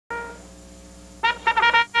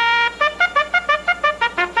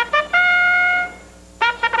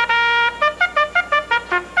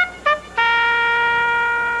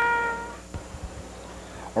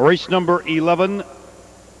Race number 11,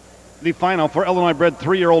 the final for Illinois bred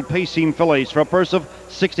 3-year-old pacing fillies for a purse of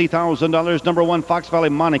 $60,000. Number 1, Fox Valley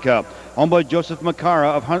Monica, owned by Joseph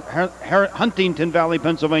McCara of Huntington Valley,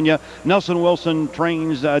 Pennsylvania. Nelson Wilson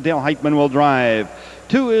trains, Dale Heitman will drive.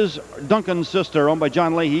 2 is Duncan's Sister, owned by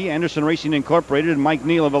John Leahy, Anderson Racing Incorporated, and Mike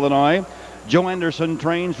Neal of Illinois. Joe Anderson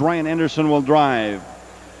trains, Ryan Anderson will drive.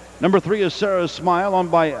 Number 3 is Sarah's Smile,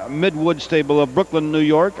 owned by Midwood Stable of Brooklyn, New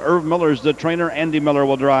York. Irv Miller's the trainer, Andy Miller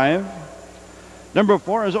will drive. Number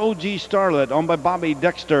 4 is OG Starlet, owned by Bobby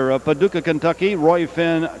Dexter of Paducah, Kentucky. Roy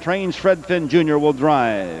Finn trains, Fred Finn Jr. will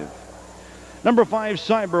drive. Number 5,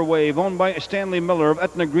 Cyberwave, owned by Stanley Miller of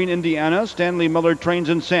Etna Green, Indiana. Stanley Miller trains,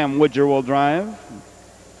 and Sam Widger will drive.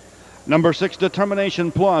 Number 6,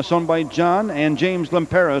 Determination Plus, owned by John and James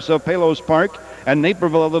Lemperis of Palos Park and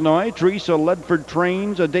Naperville, Illinois. Teresa Ledford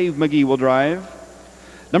trains, Dave Magee will drive.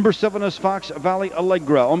 Number 7 is Fox Valley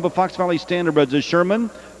Allegra, owned by Fox Valley Standardbreds is Sherman.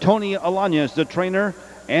 Tony Alanya is the trainer,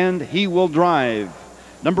 and he will drive.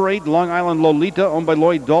 Number 8, Long Island Lolita, owned by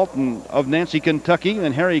Lloyd Dalton of Nancy, Kentucky,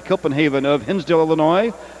 and Harry Copenhagen of Hinsdale,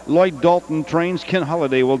 Illinois. Lloyd Dalton trains, Ken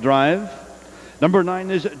Holliday will drive. Number 9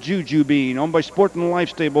 is Juju Bean, owned by Sport and Life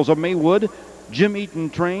Stables of Maywood. Jim Eaton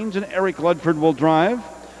trains, and Eric Ledford will drive.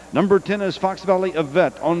 Number 10 is Fox Valley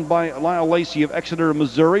Yvette, owned by Lyle Lacey of Exeter,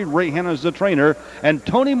 Missouri. Ray Hanna is the trainer, and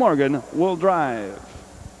Tony Morgan will drive.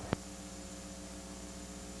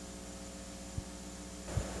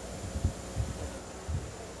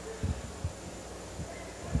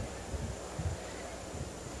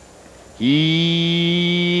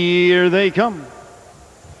 Here they come.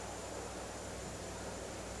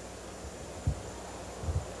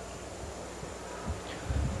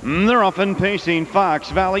 They're off and pacing. Fox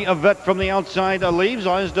Valley Yvette from the outside leaves,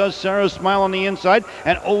 as does Sarah's Smile on the inside,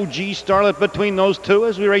 and OG Starlet between those two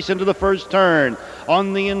as we race into the first turn.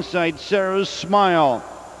 On the inside, Sarah's Smile.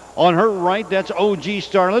 On her right, that's OG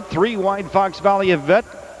Starlet. 3 wide, Fox Valley Yvette.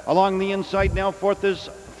 Along the inside now, 4th is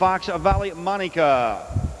Fox Valley Monica.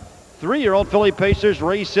 3-year-old filly pacers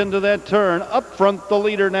race into that turn. Up front, the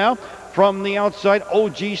leader now. From the outside,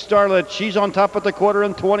 OG Starlet. She's on top at the quarter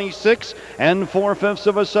in 26 4/5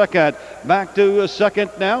 of a second. Back to a second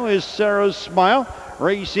now is Sarah's Smile.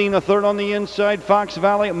 Racing a third on the inside, Fox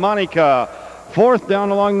Valley Monica. 4th down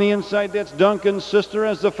along the inside, that's Duncan's Sister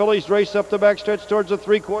as the fillies race up the backstretch towards the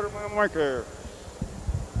 3/4 mile marker.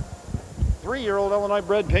 3-year-old Illinois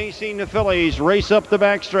bred pacing the fillies race up the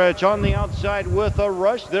backstretch. On the outside with a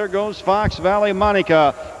rush, there goes Fox Valley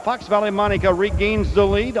Monica. Fox Valley Monica regains the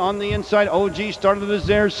lead. On the inside, OG Starlet is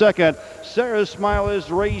there second. Sarah's Smile is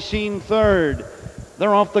racing third.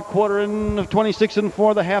 They're off the quarter in 26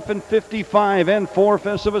 4, the half in 55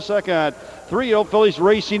 4/5 of a second. 3-year-old fillies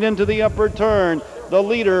racing into the upper turn. The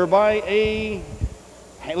leader by a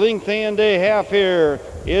length and a half here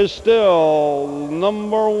is still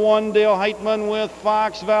number 1, Dale Heitman with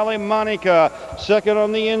Fox Valley Monica. Second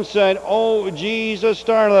on the inside, OG's a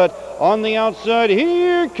Starlet. On the outside,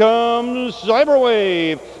 here comes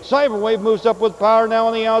Cyberwave. Cyberwave moves up with power now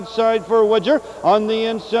on the outside for Widger. On the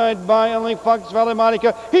inside by only Fox Valley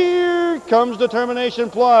Monica. Here comes Determination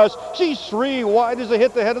Plus. She's 3 wide as a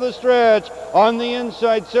hit the head of the stretch. On the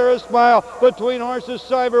inside, Sarah's Smile. Between horses,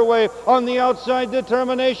 Cyberwave. On the outside,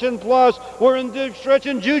 Determination Plus. We're in deep stretch,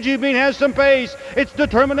 and Juju Bean has some pace. It's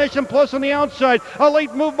Determination Plus on the outside. A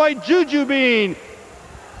late move by Juju Bean.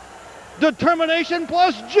 Determination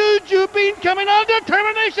Plus, Juju Bean coming on.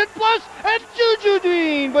 Determination Plus and Juju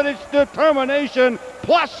Bean, but it's Determination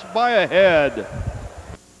Plus by a head.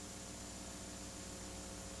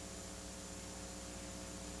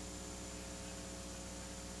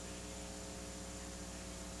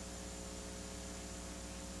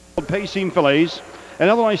 Pacing fillies, and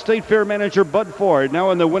Illinois State Fair manager Bud Ford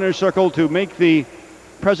now in the winner's circle to make the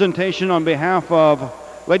presentation on behalf of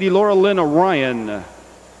Lady Laura Lynn Ryan,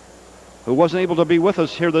 who wasn't able to be with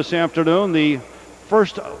us here this afternoon. The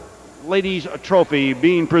first ladies trophy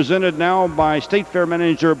being presented now by State Fair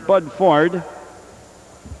manager Bud Ford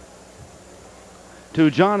to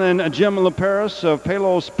John and Jim Lemperis of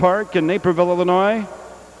Palos Park in Naperville, Illinois.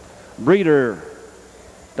 Breeder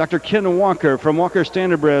Dr. Ken Walker from Walker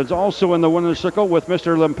Standardbreds also in the winner's circle with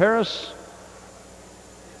Mr. Lemperis.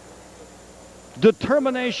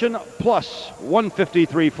 Determination Plus,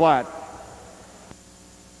 153 flat.